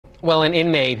Well, an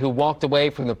inmate who walked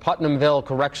away from the Putnamville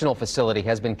Correctional Facility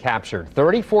has been captured.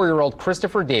 34-year-old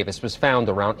Christopher Davis was found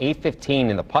around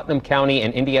 8:15 in the Putnam County,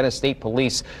 and Indiana State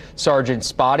Police Sergeant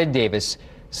spotted Davis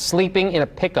sleeping in a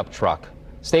pickup truck.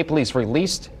 State Police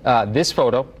released this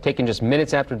photo taken just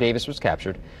minutes after Davis was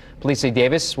captured. Police say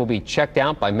Davis will be checked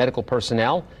out by medical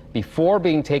personnel before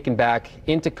being taken back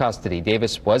into custody.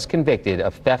 Davis was convicted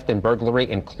of theft and burglary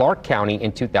in Clark County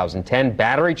in 2010,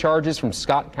 battery charges from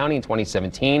Scott County in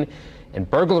 2017, and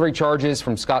burglary charges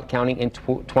from Scott County in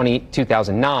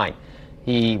 2009.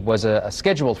 He was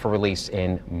scheduled for release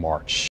in March.